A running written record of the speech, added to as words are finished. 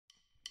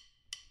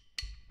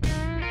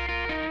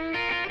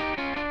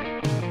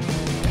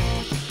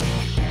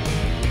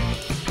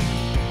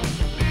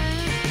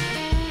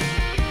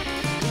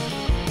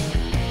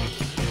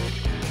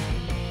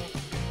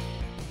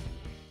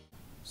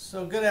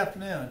So good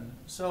afternoon.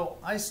 So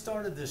I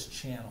started this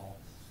channel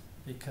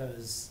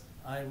because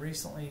I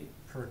recently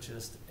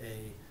purchased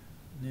a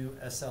new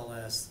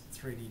SLS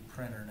 3D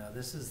printer. Now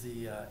this is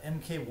the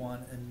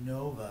MK1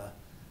 Innova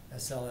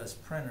SLS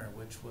printer,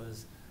 which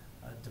was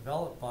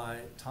developed by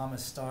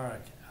Thomas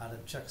Starek out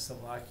of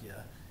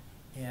Czechoslovakia,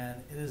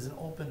 and it is an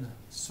open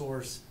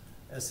source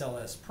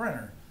SLS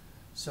printer.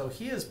 So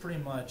he is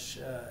pretty much,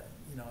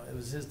 it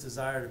was his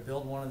desire to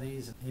build one of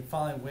these. He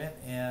finally went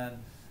and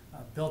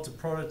built a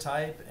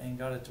prototype and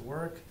got it to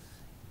work,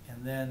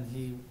 and then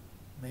he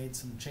made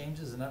some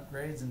changes and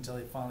upgrades until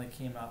he finally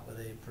came out with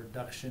a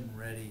production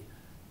ready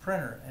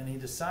printer. And he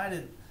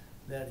decided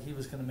that he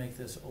was going to make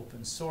this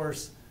open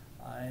source,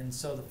 and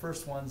so the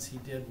first ones he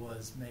did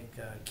was make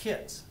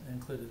kits. It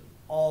included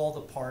all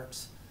the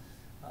parts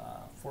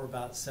for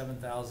about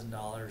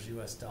 $7,000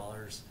 US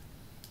dollars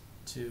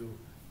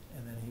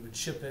and then he would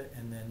ship it,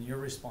 and then you're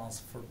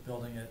responsible for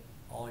building it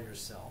all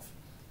yourself.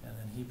 And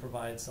then he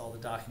provides all the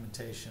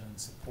documentation and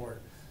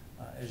support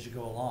as you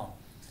go along.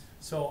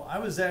 So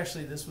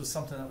this was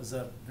something that was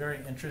of very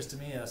interest to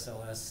me.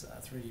 SLS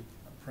 3D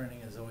printing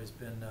has always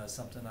been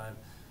something I've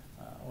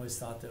always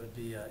thought that would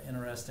be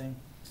interesting.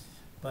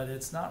 But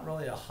it's not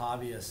really a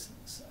hobbyist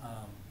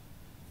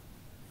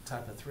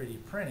type of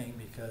 3D printing,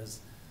 because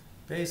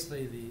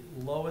basically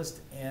the lowest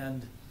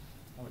end,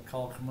 I would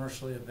call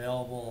commercially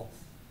available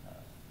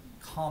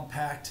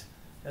compact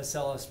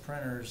SLS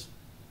printers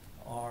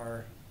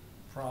are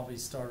probably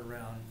start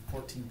around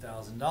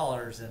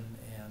 $14,000 and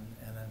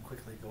then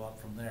quickly go up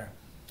from there.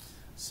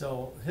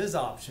 So his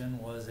option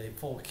was a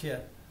full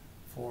kit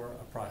for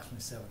approximately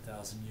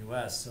 $7,000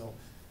 US. So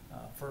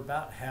for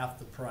about half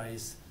the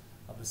price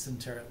of a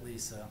Sinterit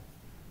Lisa,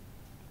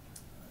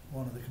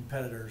 one of the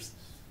competitors,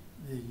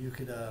 you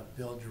could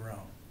build your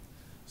own.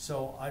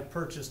 So I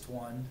purchased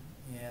one,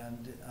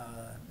 and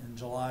in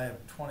July of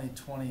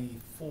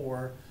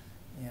 2024,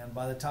 and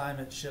by the time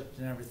it shipped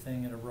and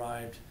everything, it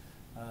arrived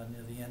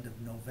near the end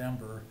of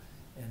November.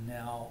 And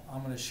now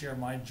I'm going to share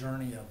my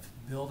journey of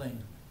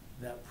building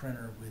that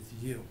printer with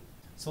you.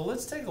 So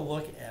let's take a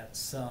look at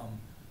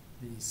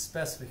the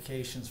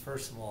specifications.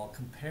 First of all,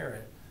 compare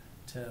it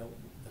to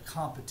the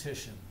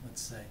competition,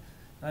 let's say.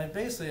 And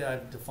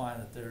I've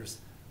defined that there's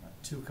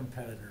two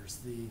competitors,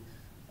 the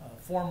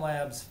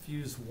Formlabs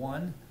Fuse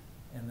 1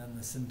 and then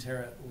the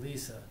Sinterit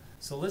Lisa.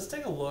 So let's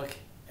take a look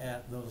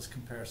at those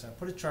comparisons. I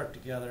put a chart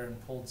together and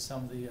pulled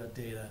some of the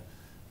data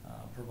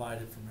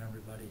provided from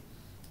everybody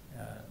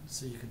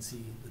so you can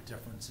see the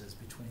differences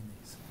between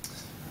these.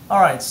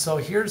 All right, so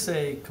here's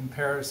a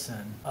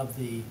comparison of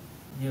the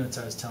units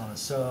I was telling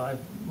us. So I've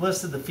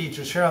listed the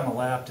features here on the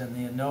left, and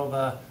the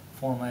Inova,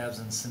 Formlabs,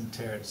 and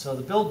Sinterit. So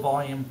the build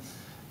volume,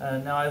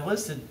 now I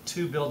listed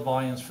two build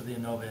volumes for the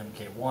Inova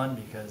MK1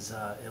 because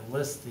it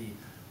lists the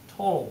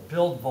total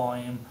build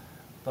volume,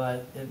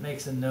 but it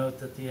makes a note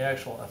that the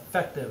actual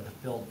effective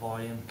build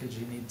volume, because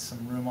you need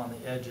some room on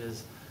the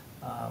edges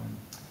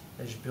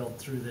as you build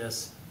through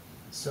this.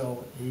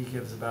 So he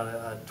gives about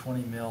a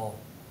 20 mil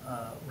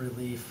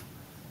relief,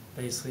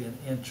 basically an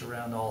inch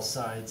around all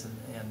sides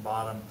and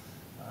bottom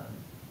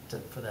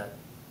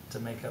to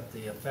make up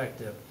the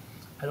effective.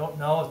 I don't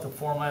know if the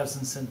Formlabs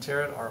and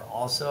Sinterit are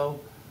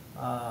also,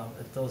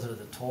 if those are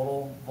the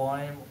total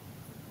volume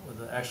or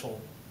the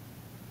actual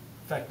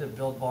effective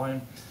build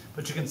volume.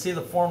 But you can see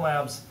the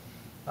Formlabs,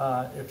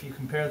 if you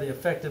compare the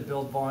effective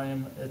build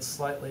volume, it's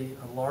slightly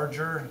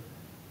larger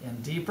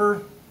and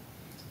deeper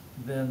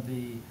than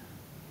the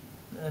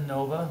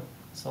Inova,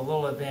 so a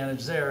little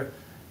advantage there.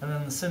 And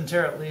then the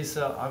Sinterit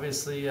Lisa,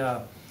 obviously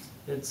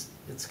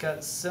it's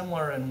got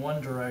similar in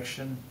one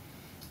direction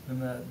in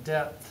the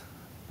depth,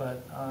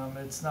 but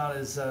it's not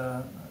as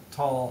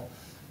tall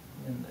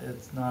and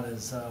it's not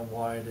as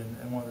wide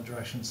in one of the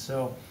directions.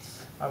 So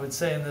I would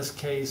say in this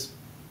case,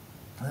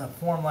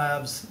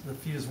 Formlabs, the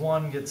Fuse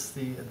 1 gets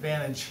the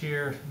advantage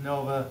here,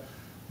 Inova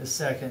is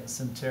second,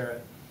 Sinterit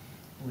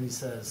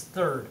Lisa is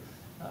third,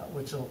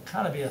 which will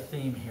kind of be a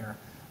theme here.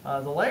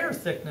 The layer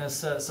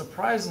thickness,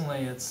 surprisingly,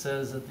 it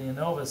says that the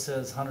Inova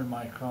says 100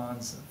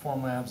 microns,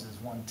 Formlabs is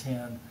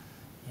 110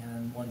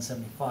 and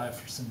 175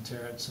 for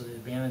Sinterit, so the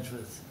advantage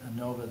with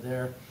Inova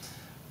there.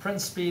 Print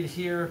speed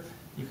here,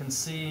 you can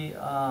see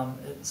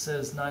it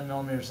says 9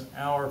 millimeters an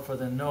hour for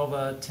the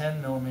Inova,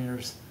 10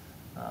 millimeters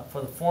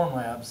for the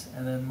Formlabs,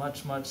 and then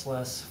much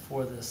less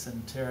for the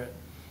Sinterit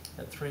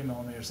at 3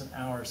 millimeters an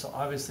hour. So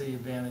obviously the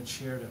advantage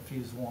here to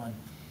Fuse 1,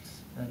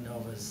 and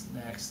Innova's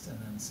next, and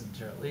then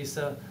Sinterit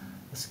Lisa.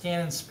 The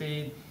scanning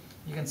speed,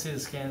 you can see the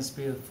scanning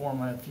speed of the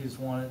Formlab Fuse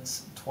 1,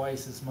 it's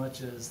twice as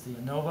much as the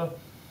Inova.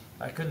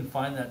 I couldn't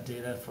find that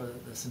data for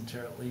the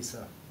Sinterit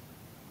Lisa.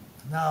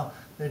 Now,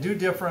 they do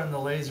differ in the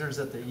lasers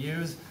that they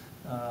use.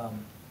 The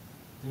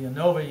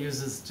Inova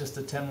uses just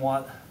a 10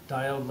 watt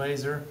diode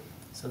laser,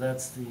 so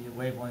that's the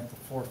wavelength of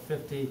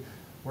 450,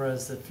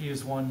 whereas the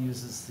Fuse 1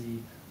 uses the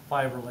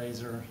fiber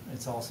laser,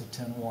 it's also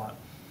 10 watt.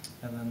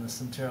 And then the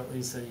Sinterit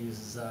Lisa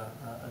uses a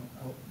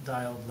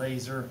diode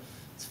laser.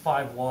 It's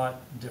 5 watt,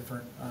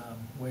 different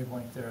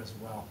wavelength there as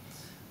well.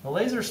 The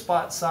laser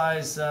spot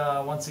size,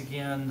 once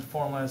again,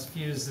 formalized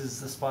fuses,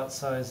 the spot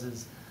size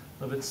is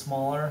a little bit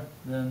smaller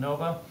than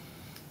Inova,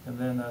 and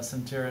then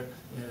Sinterit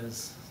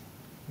is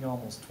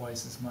almost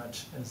twice as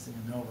much as the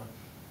Inova.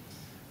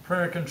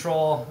 Printer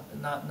control,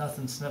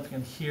 nothing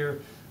significant here.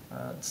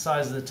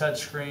 Size of the touch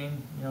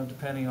screen,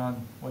 depending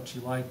on what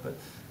you like, but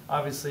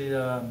obviously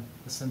the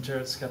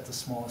Sinterit's got the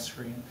smallest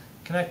screen.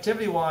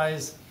 Connectivity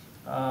wise,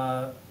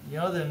 the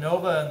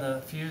Inova and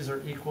the fuse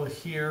are equal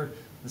here.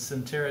 The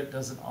Sinterit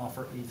doesn't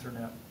offer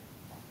Ethernet.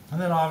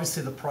 And then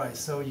obviously the price.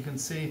 So you can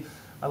see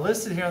I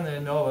listed here on the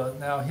Inova.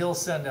 Now he'll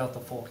send out the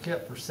full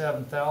kit for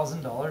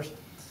 $7,000,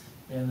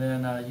 and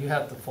then you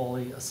have to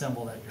fully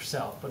assemble that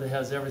yourself. But it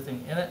has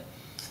everything in it.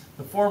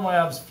 The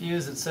Formlabs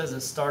fuse, it says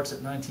it starts at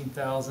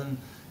 $19,000,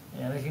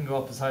 and it can go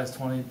up as high as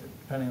 $20,000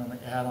 depending on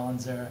the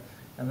add-ons there.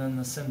 And then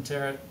the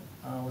Sinterit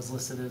was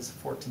listed as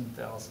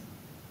 $14,000.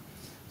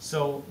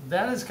 So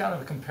that is kind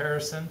of a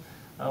comparison.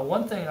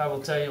 One thing I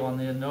will tell you on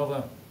the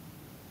Inova,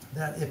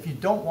 that if you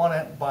don't want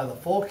to buy the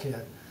full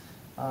kit,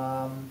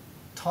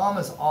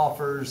 Thomas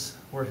offers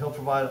where he'll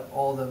provide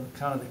all the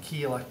kind of the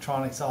key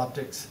electronics,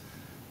 optics,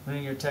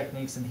 linear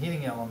techniques, and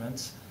heating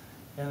elements.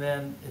 And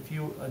then if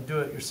you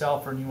do it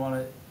yourself and you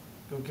want to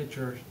go get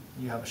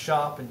you have a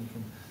shop and you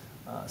can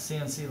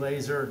CNC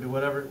laser or do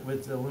whatever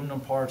with the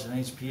aluminum parts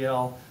and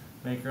HPL,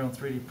 make your own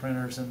 3D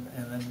printers and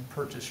then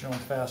purchase your own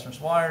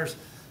fasteners, wires,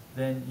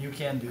 then you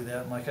can do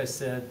that. And like I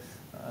said,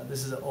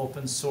 this is an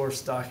open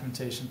source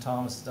documentation.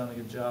 Thomas has done a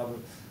good job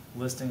of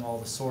listing all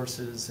the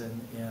sources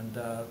and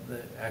the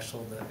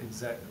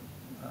exact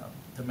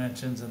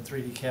dimensions and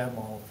 3D CAD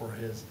model for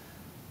his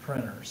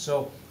printer.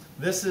 So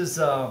this is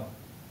a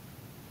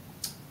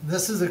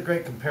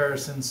great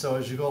comparison. So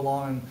as you go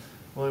along and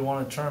really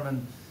want to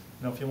determine,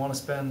 if you want to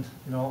spend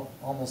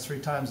almost 3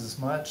 times as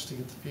much to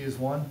get the Fuse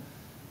 1,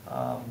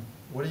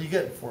 what are you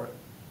getting for it?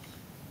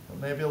 Well,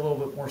 maybe a little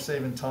bit more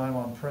saving time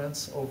on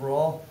prints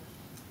overall.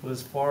 But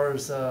as far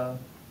as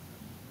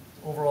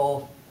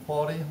overall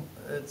quality,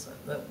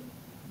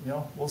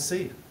 we'll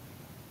see.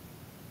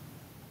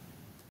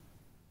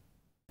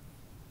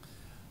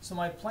 So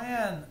my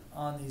plan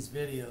on these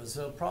videos,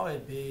 there'll probably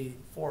be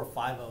 4 or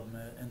 5 of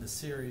them in the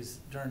series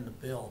during the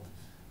build,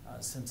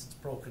 since it's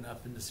broken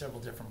up into several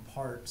different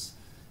parts,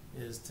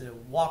 is to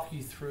walk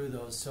you through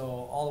those. So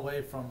all the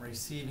way from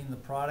receiving the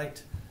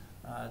product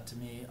to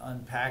me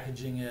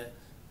unpackaging it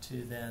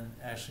to then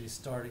actually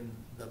starting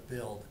the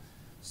build.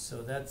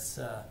 So that's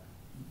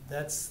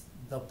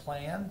the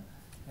plan,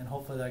 and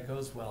hopefully that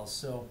goes well.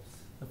 So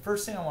the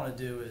first thing I want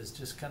to do is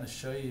just kind of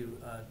show you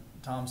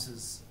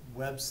Thomas's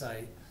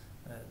website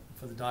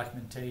for the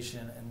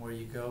documentation and where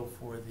you go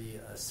for the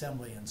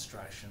assembly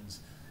instructions,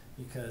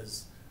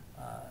 because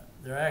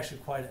they're actually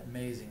quite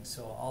amazing.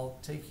 So I'll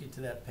take you to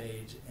that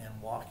page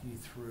and walk you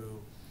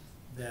through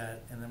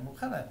that, and then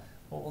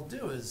what we'll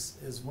do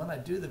is when I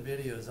do the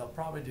videos, I'll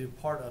probably do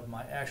part of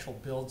my actual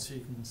build so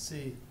you can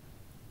see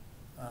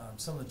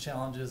some of the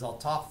challenges. I'll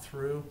talk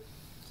through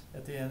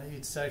at the end of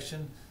each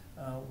section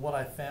what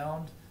I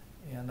found,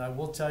 and I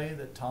will tell you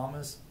that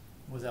Thomas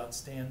was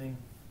outstanding.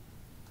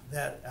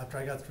 That after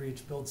I got through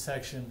each build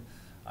section,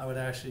 I would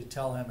actually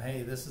tell him,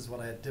 hey, this is what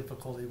I had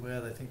difficulty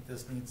with. I think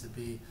this needs to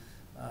be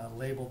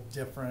labeled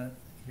different.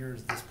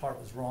 This part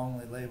was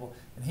wrongly labeled,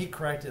 and he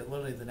corrected it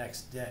literally the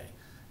next day.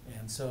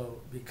 And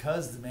so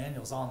because the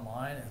manual's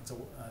online, and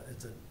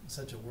it's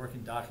such a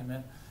working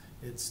document,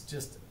 it's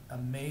just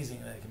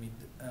amazing that it can be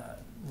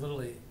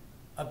literally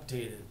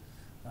updated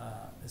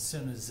as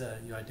soon as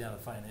you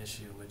identify an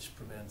issue, which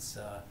prevents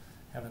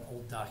having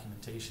old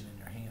documentation in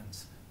your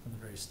hands from the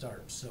very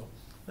start. So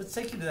let's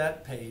take you to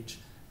that page,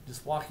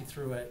 just walk you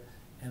through it,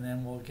 and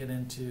then we'll get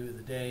into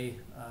the day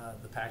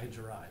the package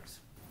arrives.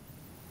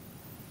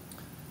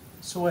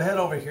 So we'll head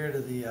over here to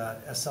the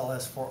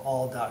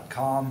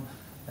SLS4ALL.com.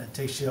 It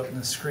takes you up on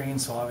the screen,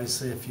 so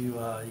obviously if you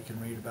can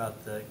read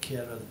about the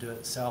kit or the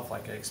do-it-yourself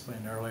like I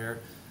explained earlier,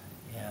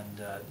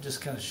 and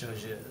just kind of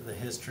shows you the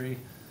history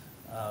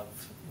of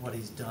what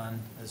he's done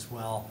as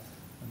well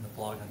in the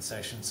blogging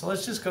section. So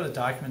let's just go to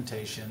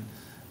documentation,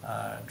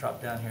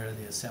 drop down here to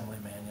the assembly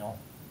manual,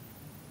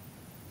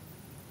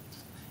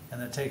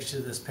 and it takes you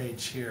to this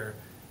page here,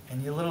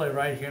 and you literally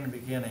right here in the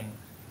beginning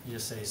you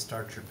just say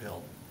start your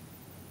build,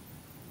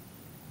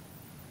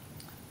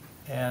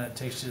 and it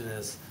takes you to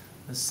this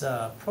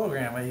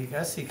program. I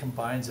guess he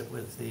combines it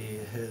with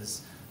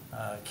his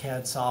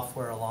CAD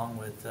software along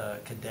with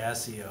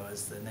Cadasio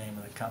is the name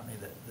of the company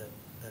that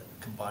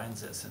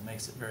combines this and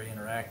makes it very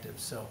interactive.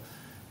 So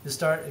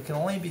it can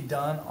only be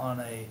done on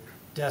a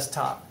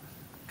desktop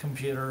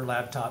computer,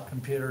 laptop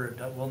computer.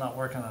 It will not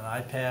work on an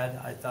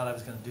iPad. I thought I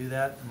was going to do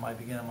that in my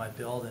beginning of my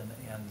build, and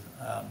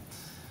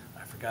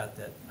I forgot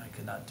that I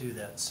could not do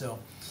that. So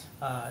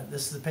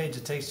this is the page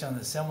that takes you on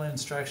the assembly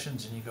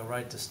instructions, and you go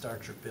right to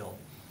start your build.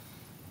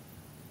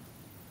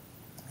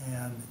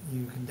 And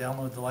you can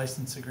download the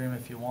license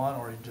agreement if you want,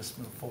 or you just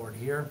move forward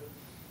here.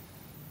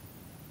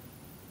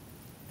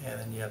 And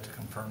then you have to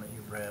confirm that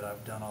you've read.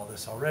 I've done all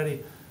this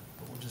already,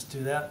 but we'll just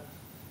do that.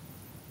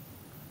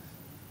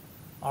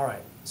 All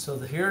right, so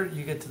here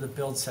you get to the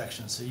build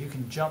section. So you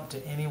can jump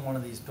to any one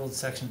of these build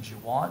sections you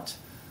want.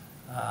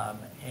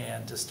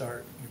 And to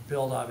start your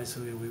build,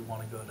 obviously we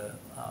want to go to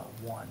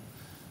 1.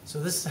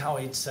 So this is how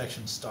each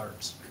section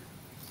starts.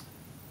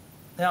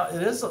 Now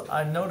it is,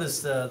 I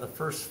noticed the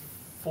first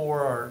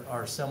 4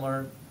 are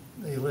similar.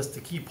 They list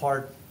the key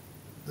part,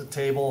 the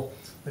table,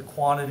 the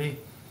quantity,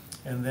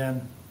 and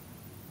then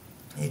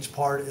each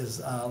part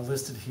is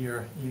listed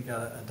here. You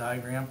got a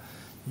diagram.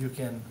 You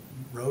can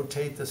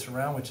rotate this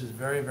around, which is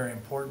very, very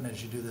important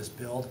as you do this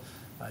build.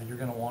 You're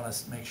going to want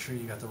to make sure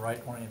you got the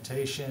right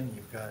orientation,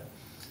 you've got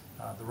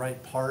the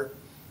right part,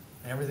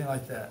 everything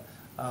like that.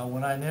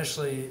 When I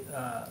initially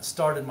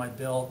started my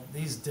build,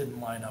 these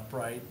didn't line up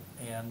right,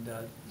 and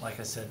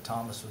like I said,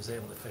 Thomas was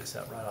able to fix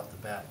that right off the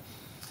bat.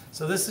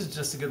 So this is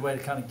just a good way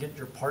to kind of get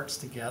your parts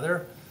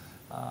together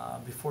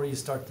before you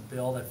start the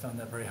build. I found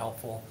that very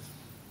helpful.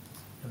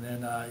 And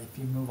then if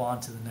you move on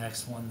to the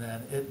next one,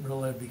 then it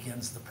really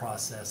begins the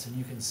process. And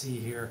you can see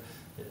here,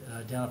 it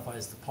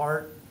identifies the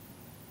part,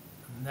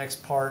 the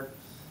next part,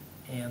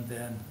 and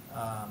then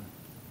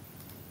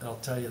it'll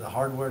tell you the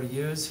hardware to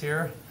use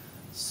here.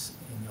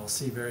 And you'll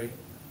see very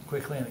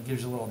quickly, and it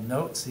gives you little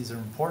notes. These are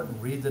important.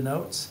 Read the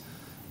notes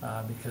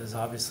because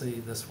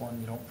obviously this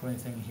one, you don't put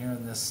anything here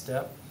in this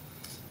step.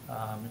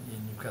 And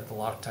you've got the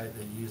Loctite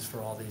that you use for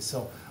all these.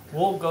 So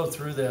we'll go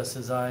through this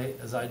as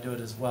I do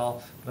it as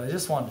well. But I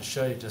just wanted to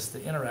show you just the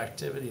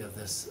interactivity of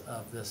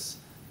this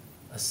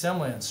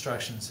assembly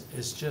instructions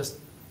is just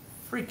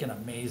freaking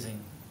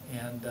amazing.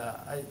 And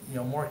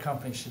more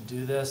companies should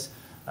do this.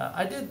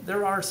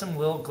 There are some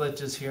little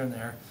glitches here and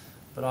there,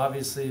 but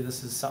obviously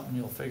this is something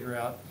you'll figure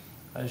out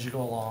as you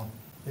go along.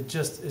 It's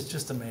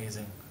just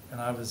amazing, and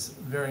I was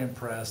very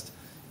impressed.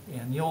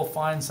 And you'll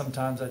find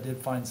sometimes, I did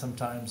find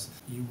sometimes,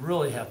 you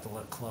really have to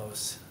look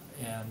close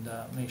and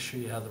make sure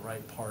you have the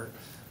right part.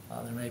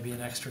 There may be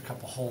an extra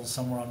couple holes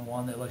somewhere on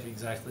one that look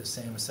exactly the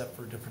same except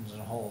for a difference in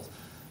holes.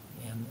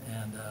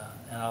 And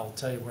I'll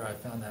tell you where I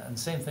found that. And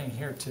same thing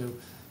here too.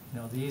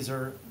 These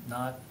are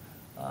not,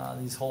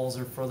 these holes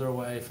are further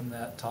away from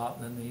that top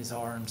than these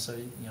are, and so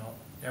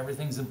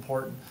everything's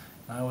important.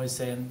 And I always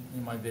say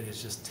in my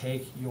videos, just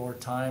take your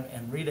time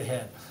and read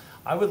ahead.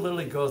 I would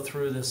literally go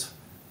through this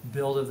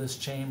build of this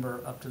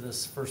chamber up to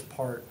this first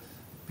part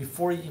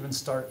before you even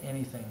start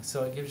anything,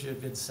 so it gives you a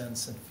good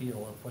sense and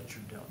feel of what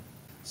you're doing.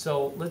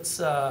 So let's,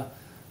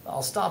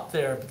 I'll stop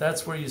there, but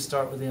that's where you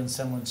start with the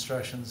assembly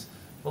instructions.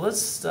 But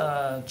let's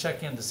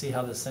check in to see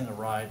how this thing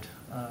arrived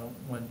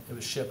when it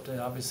was shipped.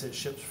 Obviously it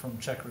ships from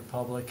Czech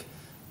Republic,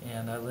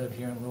 and I live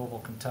here in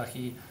Louisville,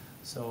 Kentucky,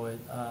 so it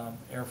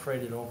air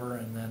freighted over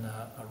and then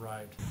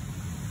arrived.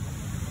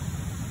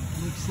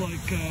 Looks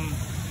like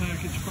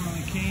package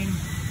finally came.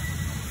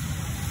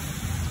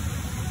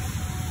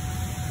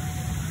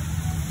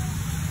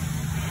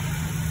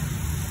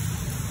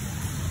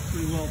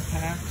 Pretty well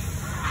packed,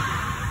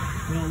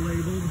 well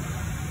labeled.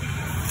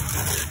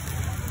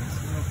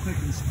 Just a real quick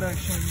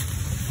inspection.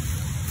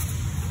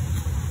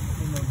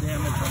 No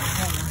damage on the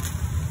cover.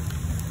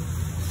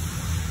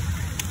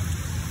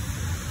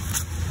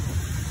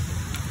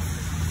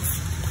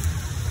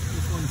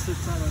 This one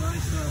sits on a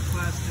nice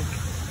plastic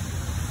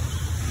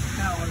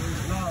pallet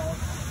as well.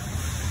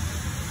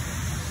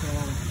 So,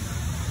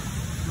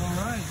 all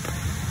right.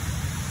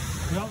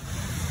 Well,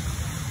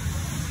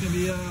 it's gonna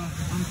be a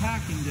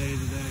unpacking day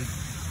today.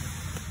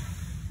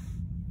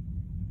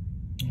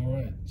 All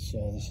right,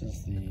 so this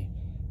is the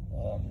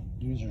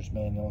user's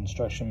manual,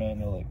 instruction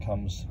manual that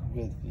comes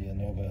with the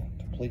Inova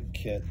complete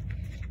kit.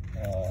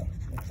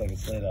 Looks like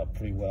it's laid out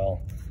pretty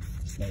well.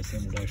 It's a nice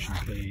introduction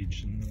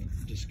page, and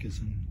it just gives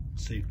them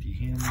safety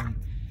handling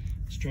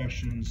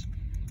instructions,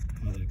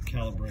 how to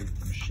calibrate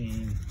the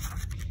machine,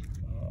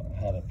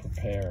 how to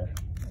prepare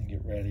and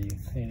get ready,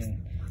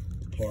 cleaning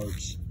the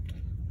parts.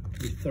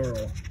 Pretty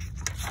thorough.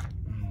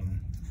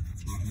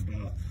 Talking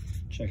about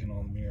checking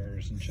all the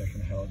mirrors and checking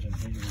the halogen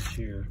heaters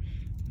here,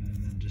 and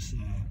then just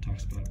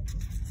talks about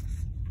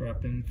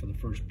prepping for the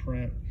first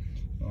print,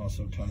 and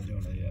also kind of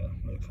doing a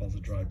what it calls a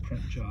dry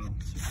print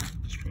job, so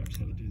it describes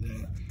how to do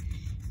that.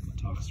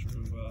 It talks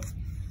through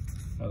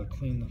how to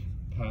clean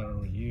the powder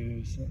we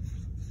use,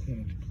 clean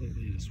it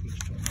completely to switch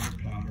to another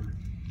powder,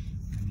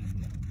 and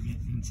then the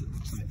maintenance. It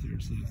looks like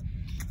there's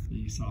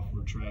the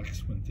software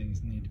tracks when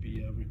things need to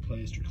be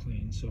replaced or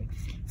cleaned. So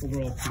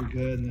overall pretty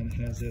good, and then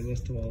it has a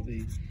list of all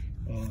the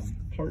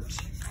parts,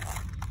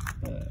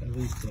 at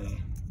least it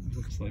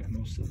looks like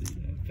most of the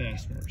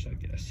fasteners, I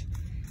guess.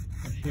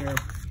 Right here,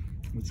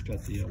 it's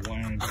got the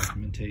wiring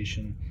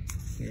documentation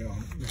here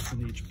on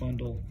within each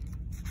bundle,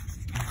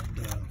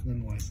 and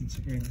then license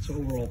agreement. So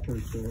overall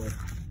pretty thorough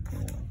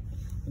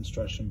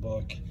instruction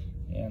book,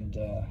 and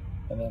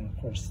then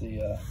of course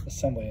the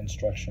assembly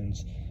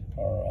instructions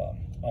are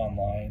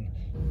online.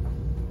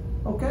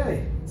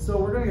 Okay, so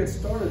we're going to get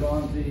started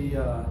on the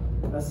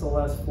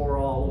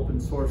SLS4ALL open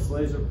source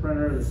laser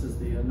printer. This is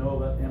the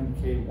Inova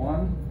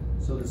MK1.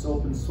 So this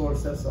open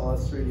source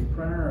SLS 3D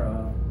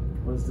printer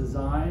was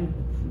designed,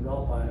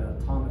 developed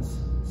by Thomas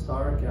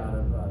Stark out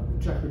of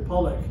the Czech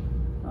Republic.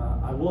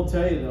 I will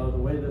tell you though, the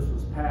way this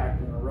was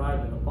packed and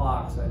arrived in a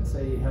box, I'd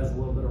say he has a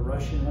little bit of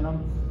Russian in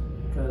him,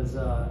 because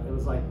it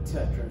was like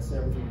Tetris.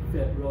 Everything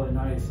fit really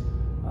nice,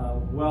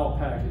 well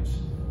packaged.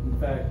 In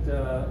fact,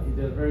 he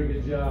did a very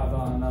good job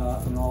on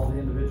all the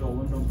individual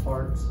aluminum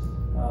parts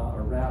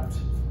are wrapped,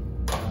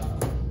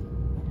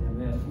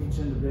 and then each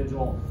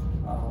individual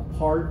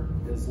part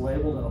is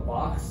labeled in a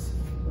box.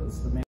 That's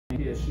the main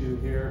issue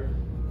here.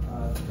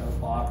 It's got a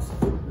box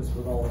just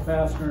with all the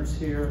fasteners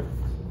here,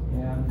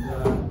 and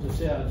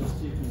just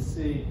you can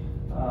see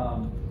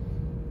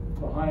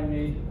behind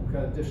me, I've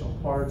got additional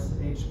parts,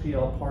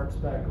 HPL parts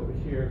back over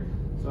here.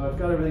 So I've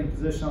got everything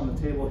positioned on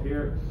the table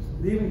here.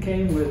 It even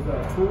came with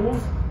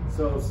tools,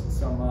 so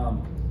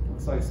some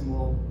looks like some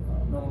little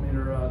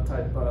millimeter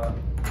type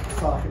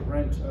socket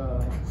wrench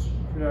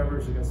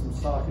screwdrivers. We got some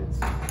sockets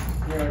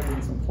here,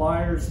 and some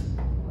pliers,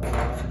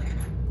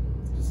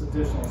 just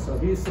additional. So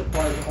he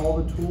supplied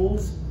all the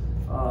tools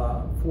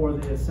for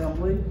the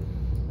assembly.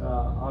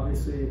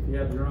 Obviously, if you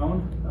have your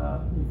own,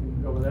 you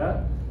can go with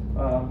that.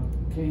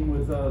 Came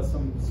with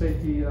some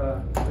safety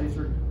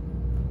laser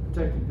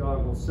protected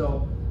goggles.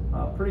 So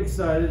pretty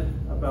excited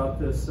about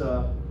this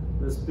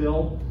this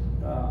build.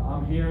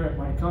 I'm here at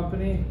my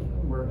company.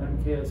 We're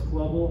MKS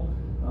Global.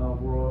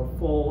 We're a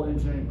full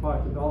engineering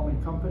product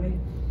development company.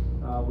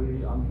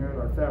 I'm here at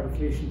our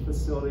fabrication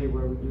facility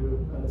where we do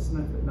a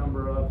significant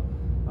number of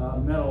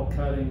metal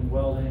cutting,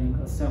 welding,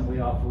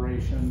 assembly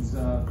operations.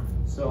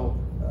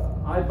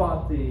 I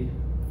bought the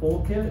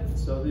full kit.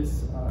 So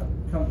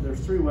there's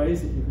 3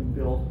 ways that you can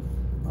build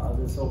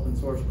this open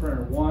source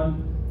printer.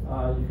 One,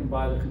 you can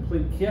buy the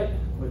complete kit,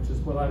 which is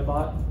what I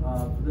bought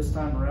for this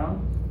time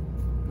around.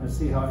 I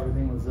see how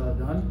everything was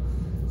done.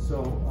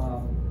 So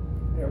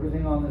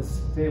everything on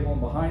this table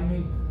and behind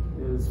me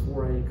is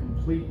for a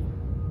complete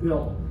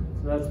build.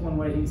 So that's one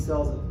way he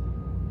sells it.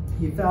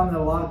 He found that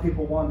a lot of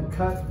people wanted to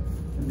cut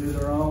and do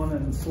their own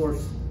and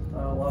source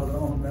a lot of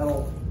their own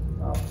metal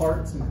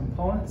parts and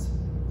components.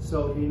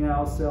 So he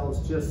now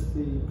sells just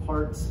the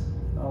parts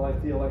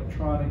like the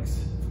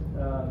electronics,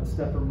 the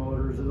stepper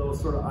motors, or those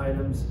sort of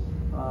items.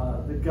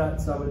 The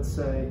guts, I would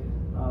say,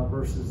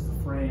 versus the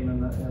frame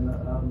and the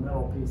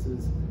metal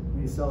pieces.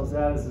 And he sells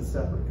that as a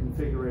separate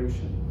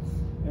configuration.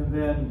 And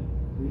then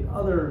the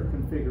other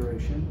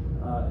configuration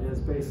is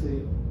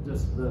basically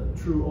just the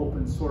true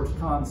open source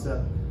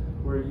concept,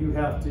 where you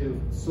have to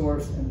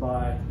source and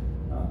buy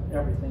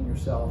everything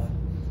yourself.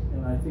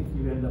 And I think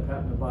you end up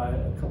having to buy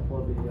a couple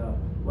of the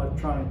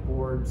electronic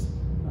boards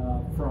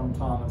from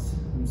Thomas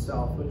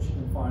himself, which you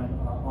can find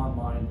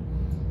online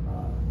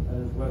at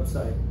his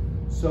website.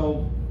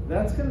 So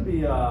that's going to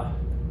be, we're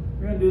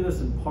going to do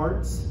this in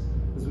parts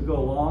as we go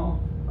along.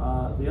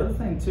 The other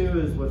thing too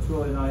is what's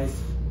really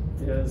nice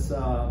is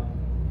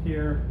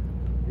here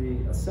the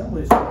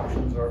assembly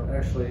instructions are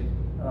actually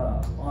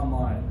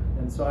online.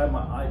 And so I have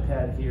my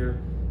iPad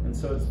here, and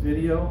so it's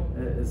video.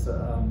 It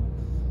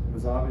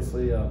was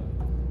obviously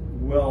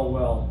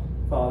well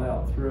thought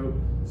out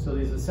through. So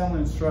these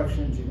assembly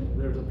instructions,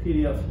 there's a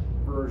PDF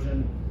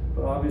version,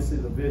 but obviously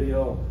the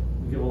video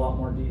will give a lot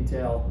more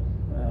detail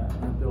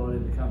and ability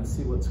to kind of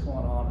see what's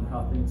going on and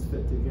how things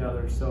fit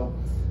together. So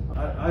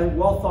I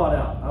well thought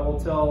out. I will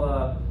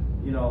tell,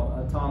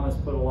 Thomas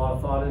put a lot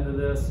of thought into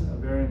this.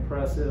 Very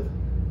impressive,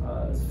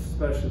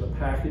 especially the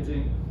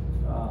packaging.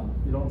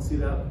 You don't see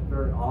that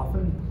very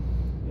often.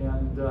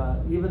 And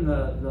even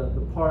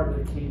the part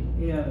that came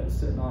in, it was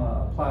sitting on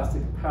a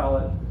plastic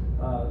pallet.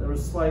 There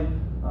was slight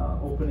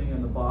opening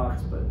in the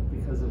box, but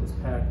because it was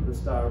packed with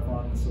the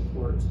styrofoam and the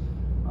supports,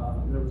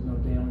 there was no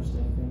damage to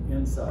anything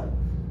inside.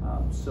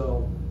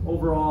 So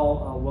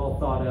overall, well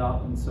thought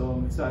out, and so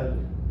I'm excited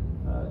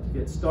to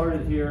get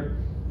started here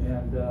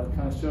and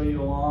kind of show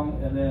you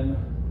along, and then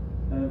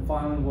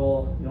finally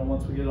we'll,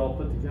 once we get it all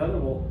put together,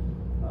 we'll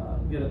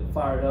get it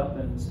fired up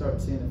and start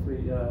seeing if we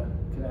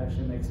can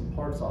actually make some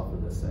parts off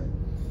of this thing.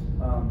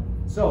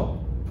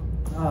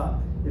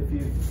 If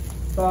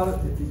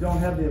you don't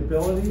have the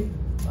ability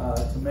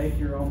to make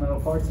your own metal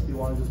parts, if you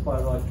want to just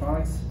buy the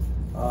electronics,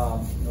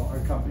 our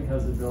company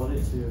has the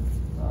ability to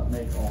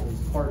make all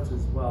these parts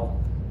as well.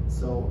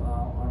 So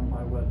on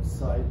my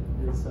website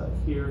is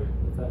here,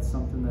 if that's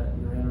something that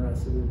you're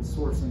interested in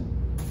sourcing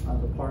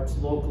the parts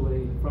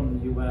locally from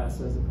the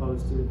US as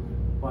opposed to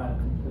buying a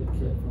complete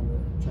kit from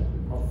the Czech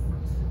Republic.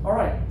 All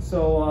right,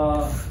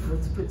 so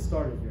let's get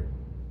started here.